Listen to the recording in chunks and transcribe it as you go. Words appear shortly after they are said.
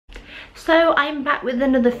So I'm back with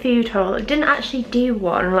another food haul. I didn't actually do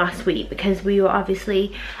one last week because we were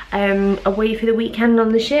obviously away for the weekend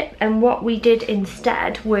on the ship, and what we did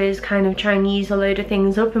instead was kind of try and use a load of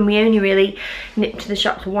things up, and we only really nipped to the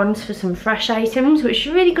shops once for some fresh items, which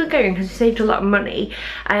is really good going because we saved a lot of money.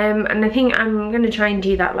 And I think I'm going to try and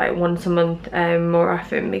do that like once a month more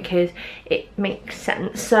often because it makes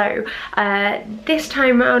sense. So this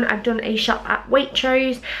time around I've done a shop at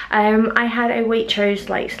Waitrose. I had a Waitrose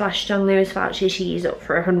like / John Lewis voucher to use up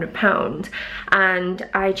for £100, and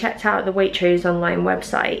I checked out the Waitrose online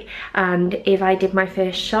website, and if I did my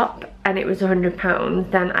first shop and it was £100,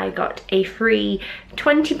 then I got a free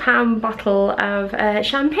 £20 bottle of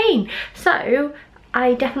champagne. So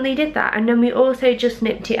I definitely did that. And then we also just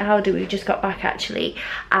nipped to Aldi. We just got back actually,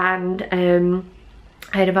 and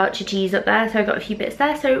I had a voucher to use up there, so I got a few bits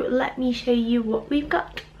there. So let me show you what we've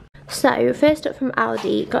got. So first up from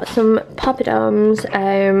Aldi, got some poppadoms,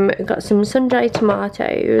 got some sun-dried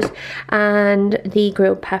tomatoes and the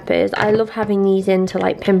grilled peppers. I love having these in to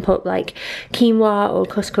like pimp up like quinoa or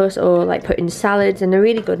couscous, or like put in salads, and they're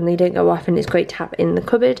really good and they don't go off, and it's great to have in the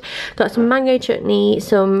cupboard. Got some mango chutney,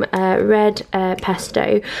 some red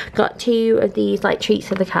pesto, got 2 of these like treats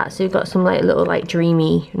for the cat, so we've got some like little like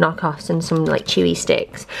dreamy knockoffs and some like chewy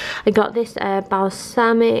sticks. I got this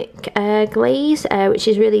balsamic glaze, which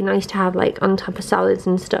is really nice to have like on top of salads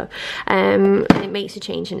and stuff, and it makes a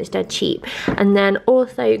change and it's dead cheap. And then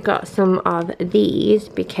also got some of these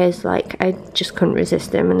because like I just couldn't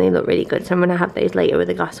resist them and they look really good, so I'm gonna have those later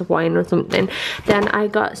with a glass of wine or something. Then I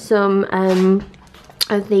got some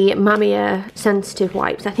of the Mamiya sensitive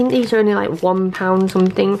wipes. I think these are only like £1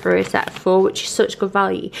 something for a set of 4, which is such good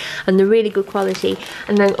value and they're really good quality.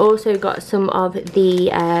 And then also got some of the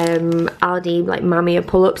Aldi like Mamiya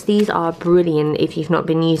pull-ups. These are brilliant if you've not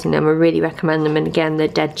been using them. I really recommend them, and again they're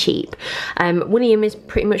dead cheap. William is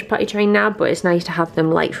pretty much potty trained now, but it's nice to have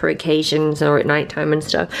them like for occasions or at night time and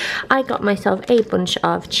stuff. I got myself a bunch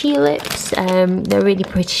of tulips. They're really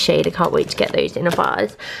pretty shade. I can't wait to get those in a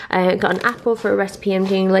vase. Got an apple for a recipe I'm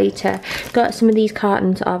doing later. Got some of these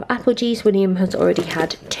cartons of apple juice. William has already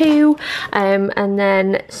had 2, and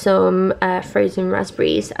then some frozen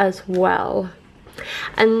raspberries as well.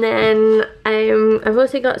 And then I've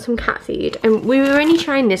also got some cat food, and we were only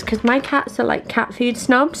trying this because my cats are like cat food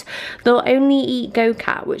snobs. They'll only eat Go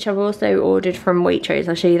Cat, which I've also ordered from Waitrose.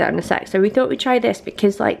 I'll show you that in a sec. So we thought we'd try this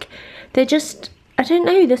because like they're just, I don't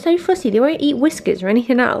know, they're so fussy. They won't eat Whiskers or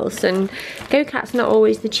anything else, and Go Cat's not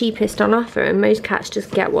always the cheapest on offer, and most cats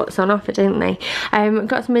just get what's on offer, don't they?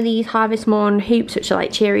 Got some of these Harvest Morn hoops, which are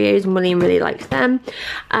like Cheerios, and William really likes them.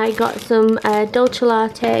 I got some Dolce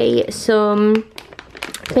Latte, some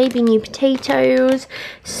baby new potatoes,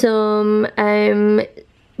 some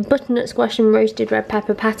butternut squash and roasted red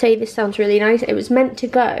pepper pate. This sounds really nice. It was meant to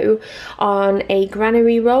go on a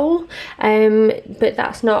granary roll, but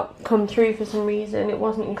that's not come through for some reason. It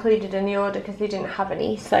wasn't included in the order because they didn't have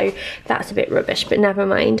any, so that's a bit rubbish, but never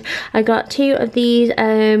mind. I got 2 of these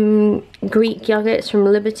Greek yogurts from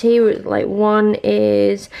Liberty. Like one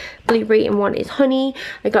is blueberry and one is honey.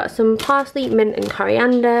 I got some parsley, mint and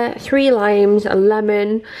coriander, 3 limes, a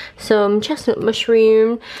lemon, some chestnut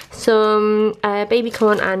mushroom, some baby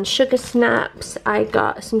corn and sugar snaps. I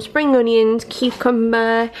got some spring onions,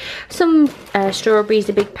 cucumber, some strawberries,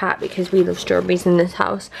 a big pack because we love strawberries in this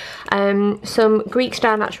house, some Greek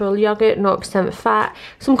style natural yogurt, 0% fat,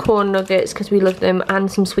 some corn nuggets because we love them,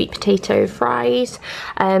 and some sweet potato fries.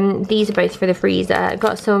 These are both for the freezer. I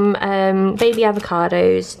got some baby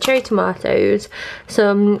avocados, cherry tomatoes,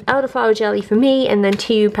 some elderflower jelly for me, and then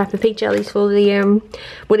 2 Peppa Pig jellies for the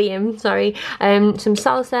William, sorry, some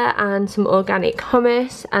salsa and some organic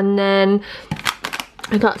hummus. And then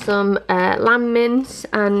I got some lamb mince,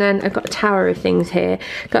 and then I've got a tower of things here.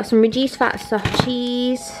 Got some reduced fat soft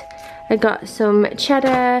cheese. I got some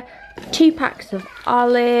cheddar, 2 packs of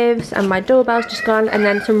olives, and my doorbell's just gone, and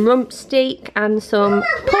then some rump steak and some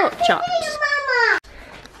pork chops.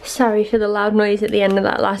 Sorry for the loud noise at the end of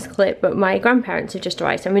that last clip, but my grandparents have just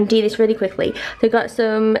arrived, so I'm going to do this really quickly. So I've got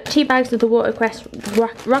some 2 bags of the watercress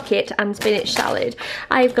rocket and spinach salad.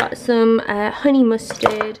 I've got some honey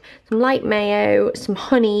mustard, some light mayo, some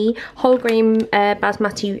honey, whole grain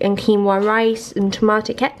basmati and quinoa rice, and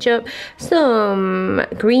tomato ketchup, some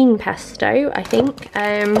green pesto, I think.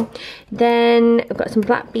 Then I've got some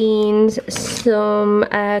black beans, some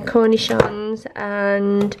cornichons,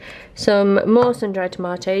 and some more sun-dried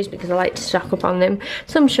tomatoes because I like to stock up on them,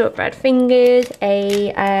 some shortbread fingers,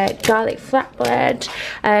 a garlic flatbread,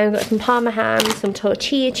 got some parma ham, some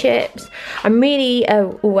tortilla chips. I'm really,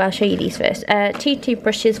 I'll show you these first. 2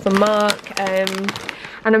 toothbrushes for Mark,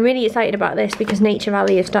 And I'm really excited about this because Nature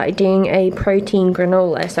Valley have started doing a protein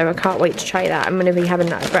granola, so I can't wait to try that. I'm going to be having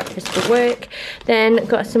that at breakfast for work. Then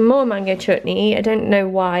got some more mango chutney. I don't know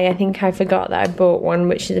why, I think I forgot that I bought one,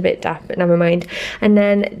 which is a bit daft, but never mind. And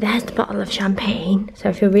then there's the bottle of champagne, so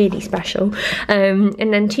I feel really special. And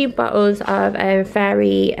then 2 bottles of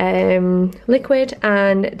fairy liquid,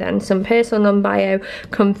 and then some personal non-bio,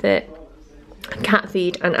 comfort, cat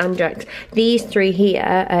food and Andrex. These 3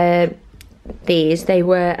 here, they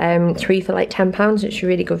were 3 for like £10, which is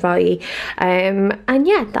really good value. And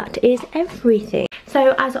yeah, that is everything.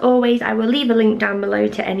 So as always, I will leave a link down below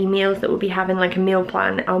to any meals that we'll be having, like a meal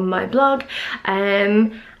plan on my blog.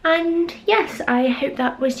 And yes, I hope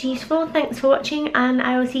that was useful. Thanks for watching, and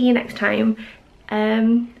I will see you next time.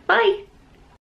 Bye.